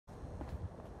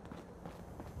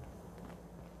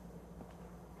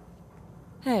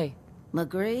Hey,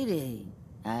 McGrady,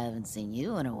 I haven't seen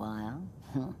you in a while.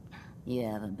 You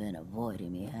haven't been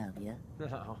avoiding me, have you?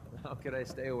 No, how could I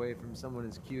stay away from someone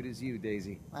as cute as you,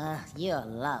 Daisy? You're a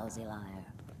lousy liar.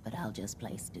 But I'll just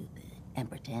play stupid and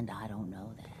pretend I don't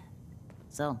know that.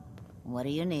 So, what do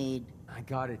you need? I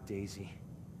got it, Daisy.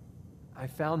 I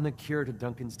found the cure to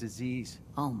Duncan's disease.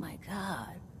 Oh my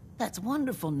god, that's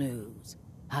wonderful news.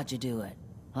 How'd you do it?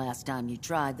 Last time you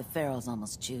tried, the Ferals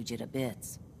almost chewed you to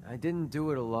bits. I didn't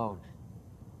do it alone.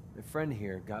 My friend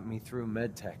here got me through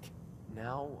MedTech.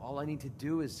 Now, all I need to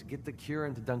do is get the cure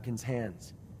into Duncan's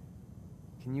hands.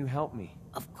 Can you help me?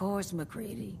 Of course,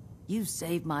 McCready. You've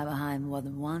saved my behind more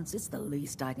than once. It's the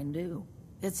least I can do.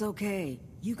 It's okay.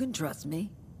 You can trust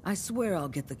me. I swear I'll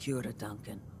get the cure to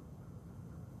Duncan.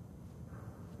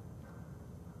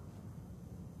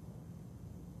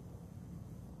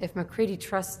 if McCready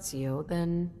trusts you,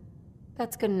 then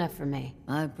that's good enough for me.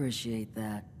 I appreciate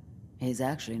that. He's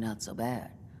actually not so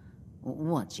bad.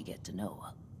 Once you get to know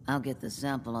him. I'll get the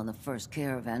sample on the first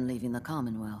caravan leaving the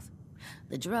Commonwealth.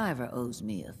 The driver owes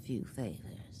me a few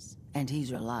favors, and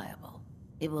he's reliable.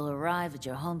 It will arrive at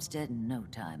your homestead in no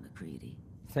time, McCready.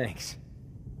 Thanks.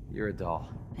 You're a doll.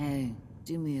 Hey,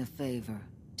 do me a favor.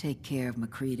 Take care of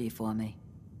McCready for me.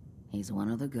 He's one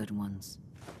of the good ones.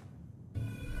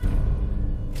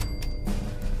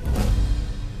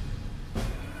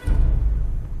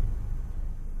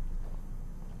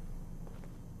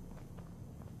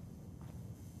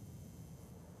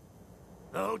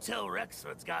 The Hotel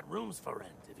Rexford's got rooms for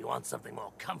rent if you want something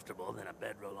more comfortable than a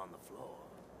bedroll on the floor.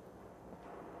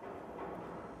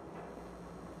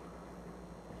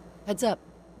 Heads up.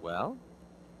 Well?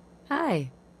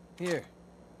 Hi. Here.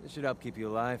 This should help keep you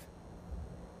alive.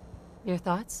 Your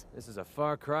thoughts? This is a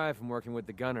far cry from working with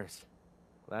the Gunners.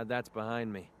 Glad that's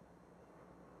behind me.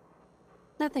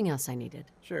 Nothing else I needed.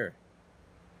 Sure.